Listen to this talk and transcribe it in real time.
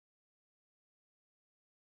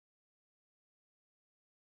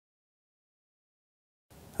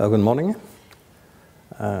Good morning.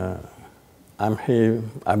 I'm here,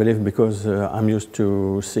 I believe, because I'm used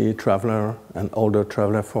to see traveler and older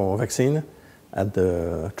traveler for vaccine at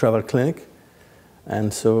the travel clinic.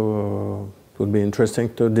 And so it would be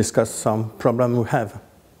interesting to discuss some problem we have.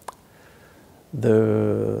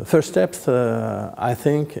 The first step, I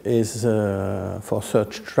think, is for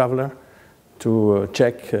such traveler to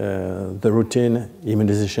check the routine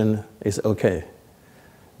immunization is okay.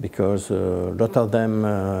 Because a lot of them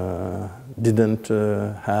didn't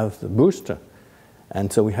have the booster.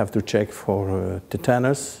 And so we have to check for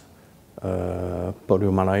tetanus,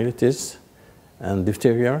 poliomyelitis, and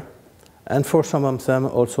difteria. And for some of them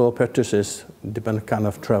also pertussis, depending on the kind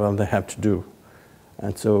of travel they have to do.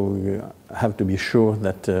 And so we have to be sure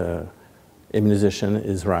that immunization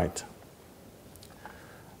is right.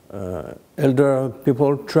 Elder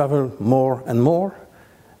people travel more and more,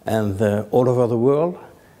 and all over the world.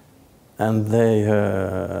 And they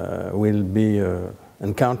will be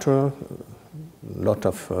encounter a lot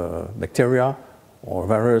of bacteria or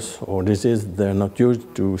virus or disease they're not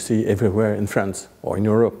used to see everywhere in France or in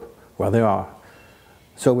Europe where they are.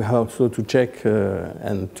 So we have also to check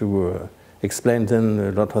and to explain them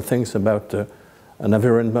a lot of things about an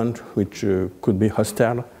environment which could be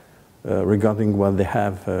hostile regarding what they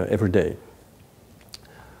have every day.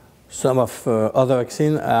 Some of other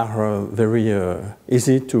vaccines are very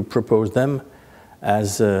easy to propose them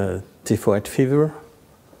as typhoid fever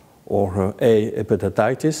or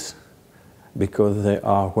hepatitis because they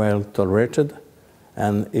are well tolerated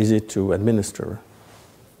and easy to administer.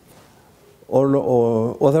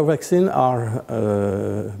 All other vaccines are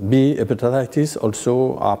B hepatitis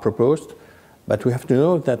also are proposed, but we have to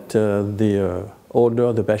know that the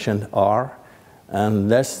older the patient are and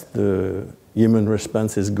less the immune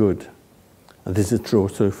response is good. And this is true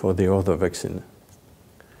also for the other vaccine.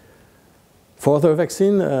 For other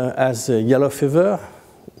vaccine, as yellow fever,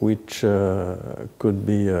 which could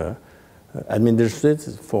be administered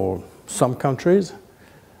for some countries,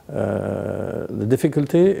 the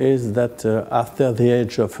difficulty is that after the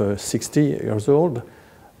age of 60 years old,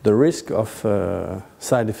 the risk of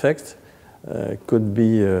side effects could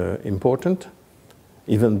be important,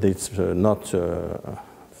 even though it's not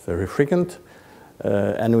very frequent,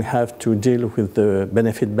 and we have to deal with the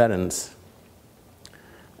benefit balance.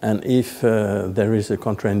 And if there is a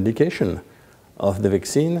contraindication of the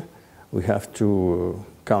vaccine, we have to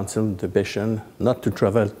counsel the patient not to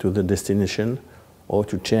travel to the destination or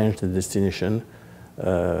to change the destination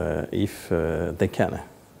if they can.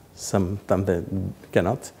 Sometimes they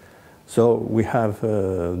cannot. So we have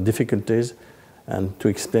difficulties, and to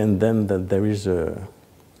explain them that there is a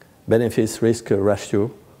benefits-risk ratio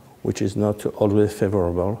which is not always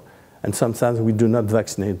favorable, and sometimes we do not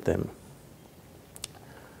vaccinate them.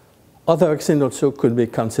 Other vaccines also could be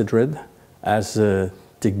considered as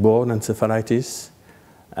tick-borne encephalitis,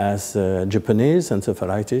 as Japanese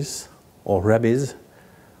encephalitis, or rabies.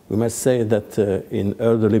 We must say that in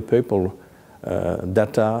elderly people,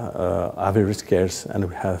 data are very scarce, and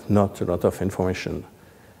we have not a lot of information.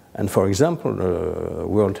 And for example, the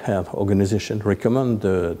World Health Organization recommends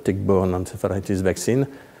the tick-borne encephalitis vaccine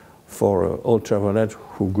for all travelers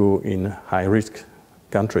who go in high-risk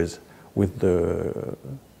countries with the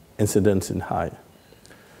incidence in high.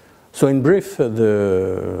 So in brief,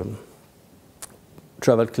 the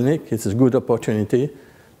travel clinic is a good opportunity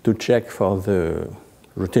to check for the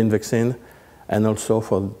routine vaccine and also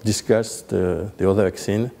for discuss the other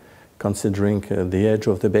vaccine, considering the age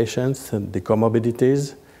of the patients, the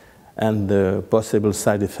comorbidities, and the possible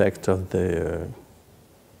side effect of the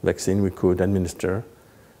vaccine we could administer.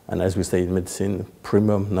 And as we say in medicine,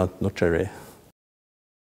 primum not nocere.